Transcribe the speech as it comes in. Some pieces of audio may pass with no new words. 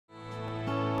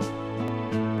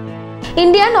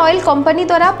Indian oil company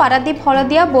द्वारा पारादीप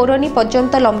हलदिया बोरनी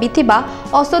पर्यंत लंबी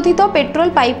अशोधित पेट्रोल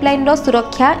पाइपलाइन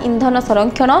सुरक्षा इंधन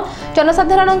संरक्षण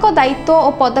जनसाधारण दायित्व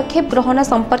और पदक्षेप ग्रहण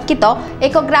संपर्कित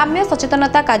एक ग्राम्य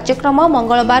सचेतनता कार्यक्रम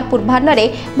मंगलवार पूर्वाह्न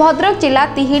भद्रक जिला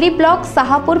तिहिड़ी ब्लॉक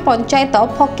शाहपुर पंचायत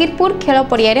फकीरपुर खेल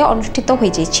पड़िया अनुष्ठित हो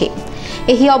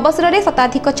एही अवसर में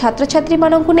शताधिक छात्र छात्री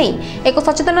मानकु नहीं एक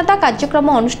सचेतनता कार्यक्रम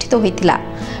अनुष्ठित होइथिला।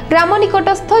 ग्राम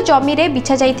निकटस्थ जमी रे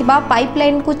बिछा जाइथिबा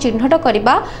पाइपलाइन को चिन्हट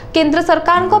करबा, केंद्र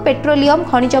सरकार को पेट्रोलियम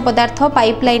खनिज पदार्थ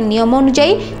पाइपलाइन नियम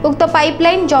अनुसार उक्त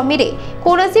पाइपलाइन जमी रे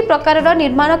कोनोसी प्रकार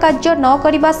निर्माण कार्य न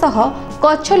करबा सह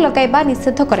गछ लगाइबा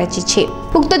निषेध कराजिछि।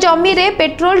 उक्त जमी रे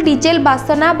पेट्रोल डीजेल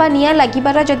बासना बा निया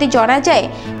लागिबार जदि जणा जाए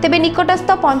तेबे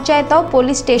निकटस्थ panchayat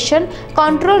police station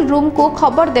control room को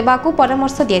खबर देबाकू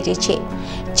परामर्श दिया जाइछि।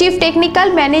 Chief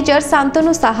technical manager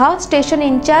Shantanu Saha, station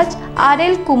in charge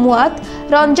RL कुमुआत,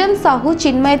 Ranjan Sahu,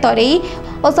 चिन्मय तरेई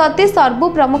और सतीश सर्बु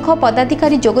प्रमुख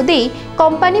पदाधिकारी जोगदे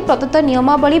कंपनी प्रदत्त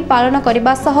नियमावली पालन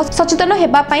करने सह सचेतन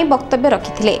हेबा पई वक्तव्य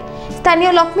रखिथिले।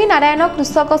 स्थानीय लक्ष्मी नारायण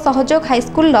कृषक सहयोग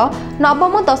हाईस्कूल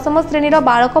नवम दशम श्रेणीर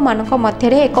बालक मानक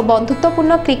मध्य एक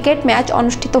बंधुत्वपूर्ण क्रिकेट मैच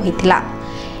अनुष्ठित होइथिला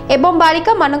एवं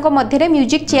बालिका मानक मध्य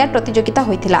म्यूजिक चेयर प्रतियोगिता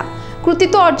होइथिला।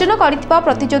 कृतित्व अर्जन करिथिबा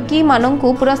प्रतियोगी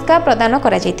मानकु पुरस्कार प्रदान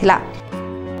करा जायथिला।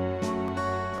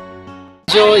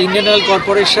 जो इंडियन ऑयल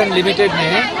कॉर्पोरेशन लिमिटेड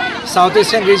ने साउथ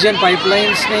ईस्टर्न रीजन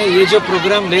पाइपलाइंस ने ये जो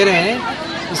प्रोग्राम ले रहे हैं,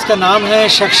 इसका नाम है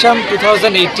सक्षम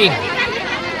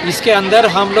 2018। इसके अंदर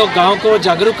हम लोग गांव को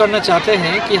जागरूक करना चाहते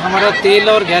हैं कि हमारा तेल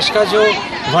और गैस का जो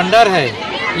भंडार है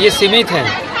ये सीमित है,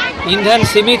 ईंधन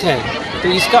सीमित है, तो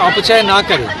इसका अपचय ना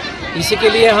करें। इसी के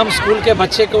लिए हम स्कूल के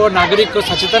बच्चे को और नागरिक को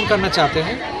सचेतन करना चाहते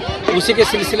हैं। उसी के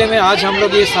सिलसिले में आज हम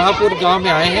लोग ये शाहपुर गांव में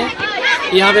आए हैं।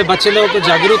 यहाँ पे बच्चे लोगों को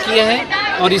जागरूक किए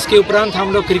हैं और इसके उपरांत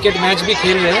हम लोग क्रिकेट मैच भी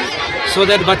खेल रहे हैं, सो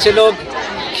दैट बच्चे लोग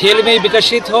खेल में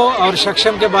विकसित हो और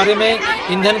सक्षम के बारे में,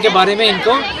 ईंधन के बारे में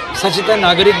इनको सचेतन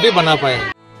नागरिक भी बना पाए।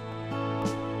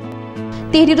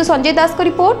 तिहिड़ी संजय दास को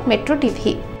रिपोर्ट, मेट्रो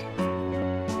टीवी।